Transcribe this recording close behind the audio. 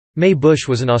Mae Busch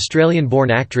was an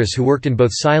Australian-born actress who worked in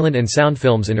both silent and sound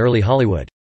films in early Hollywood.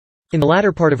 In the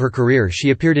latter part of her career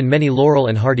she appeared in many Laurel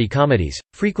and Hardy comedies,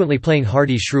 frequently playing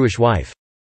Hardy's shrewish wife.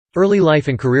 Early life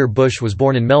and career. Busch was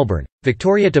born in Melbourne,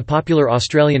 Victoria to popular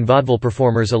Australian vaudeville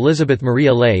performers Elizabeth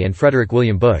Maria Leigh and Frederick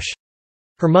William Busch.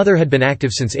 Her mother had been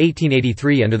active since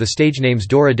 1883 under the stage names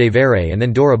Dora Devere and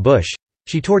then Dora Busch.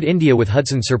 She toured India with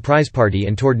Hudson Surprise Party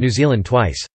and toured New Zealand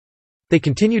twice. They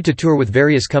continued to tour with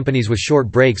various companies with short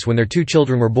breaks when their two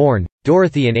children were born,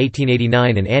 Dorothy in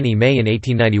 1889 and Annie Mae in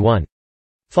 1891.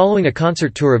 Following a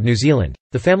concert tour of New Zealand,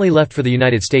 the family left for the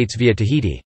United States via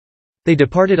Tahiti. They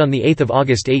departed on 8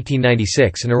 August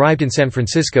 1896 and arrived in San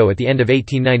Francisco at the end of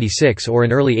 1896 or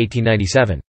in early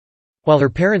 1897. While her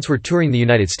parents were touring the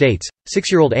United States,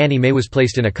 6-year-old Annie Mae was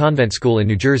placed in a convent school in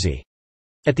New Jersey.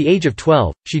 At the age of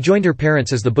 12, she joined her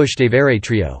parents as the Busch-Devere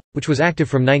Trio, which was active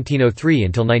from 1903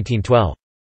 until 1912.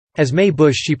 As Mae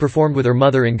Busch she performed with her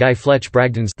mother in Guy Fletch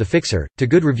Bragdon's The Fixer, to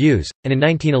good reviews, and in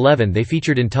 1911 they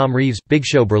featured in Tom Reeves' Big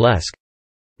Show Burlesque.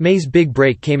 Mae's big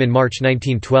break came in March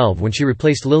 1912 when she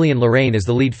replaced Lillian Lorraine as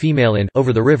the lead female in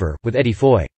Over the River, with Eddie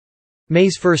Foy.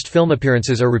 Mae's first film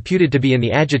appearances are reputed to be in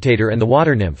The Agitator and The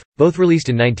Water Nymph, both released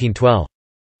in 1912.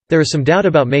 There is some doubt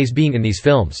about Mae's being in these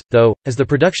films, though, as the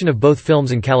production of both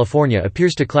films in California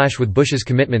appears to clash with Busch's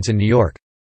commitments in New York.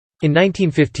 In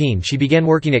 1915 she began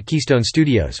working at Keystone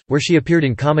Studios, where she appeared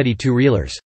in comedy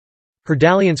Two-Reelers. Her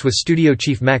dalliance with studio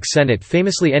chief Max Sennett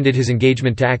famously ended his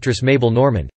engagement to actress Mabel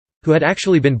Normand, who had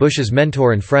actually been Busch's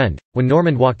mentor and friend, when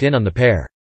Normand walked in on the pair.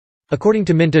 According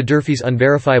to Minta Durfee's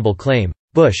unverifiable claim,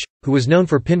 Busch, who was known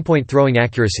for pinpoint throwing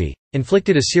accuracy,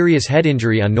 inflicted a serious head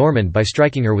injury on Normand by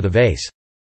striking her with a vase.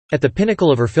 At the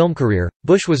pinnacle of her film career,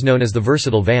 Busch was known as the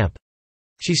versatile vamp.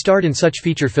 She starred in such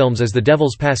feature films as The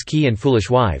Devil's Passkey and Foolish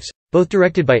Wives, both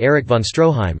directed by Erich von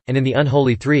Stroheim, and in The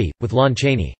Unholy Three, with Lon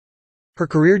Chaney. Her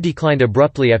career declined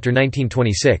abruptly after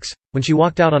 1926, when she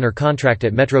walked out on her contract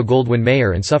at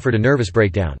Metro-Goldwyn-Mayer and suffered a nervous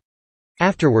breakdown.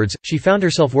 Afterwards, she found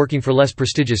herself working for less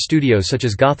prestigious studios such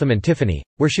as Gotham and Tiffany,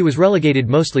 where she was relegated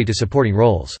mostly to supporting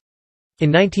roles. In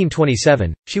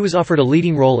 1927, she was offered a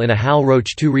leading role in a Hal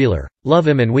Roach two-reeler, Love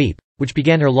 'Im and Weep, which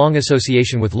began her long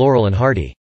association with Laurel and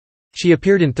Hardy. She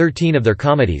appeared in 13 of their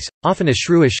comedies, often as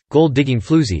shrewish, gold-digging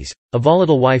floozies, a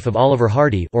volatile wife of Oliver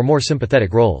Hardy, or more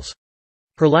sympathetic roles.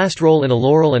 Her last role in a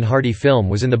Laurel and Hardy film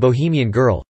was in The Bohemian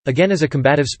Girl, again as a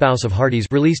combative spouse of Hardy's,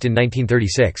 released in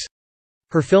 1936.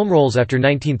 Her film roles after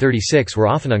 1936 were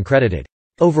often uncredited.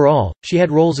 Overall, she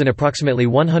had roles in approximately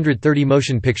 130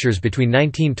 motion pictures between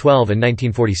 1912 and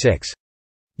 1946.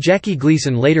 Jackie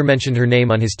Gleason later mentioned her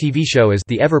name on his TV show as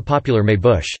the ever-popular Mae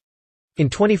Busch. In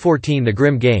 2014 The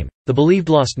Grim Game, the believed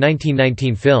lost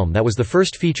 1919 film that was the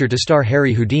first feature to star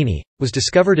Harry Houdini, was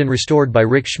discovered and restored by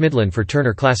Rick Schmidlin for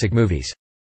Turner Classic Movies.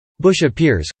 Busch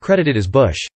appears, credited as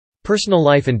Busch. Personal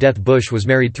life and death. Busch was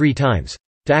married 3 times.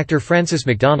 To actor Francis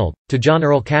McDonald, to John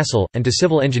Earl Castle, and to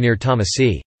civil engineer Thomas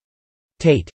C.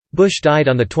 Tate. Busch died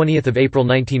on 20 April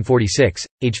 1946,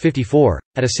 age 54,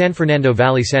 at a San Fernando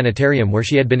Valley sanitarium where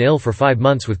she had been ill for 5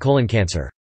 months with colon cancer.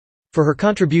 For her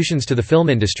contributions to the film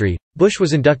industry, Busch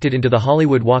was inducted into the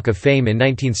Hollywood Walk of Fame in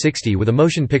 1960 with a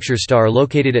motion picture star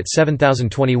located at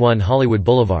 7021 Hollywood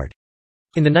Boulevard.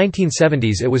 In the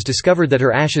 1970s it was discovered that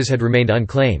her ashes had remained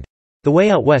unclaimed. The Way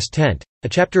Out West tent, a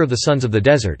chapter of the Sons of the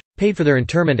Desert, paid for their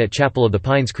interment at Chapel of the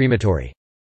Pines Crematory.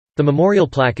 The memorial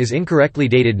plaque is incorrectly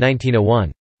dated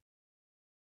 1901.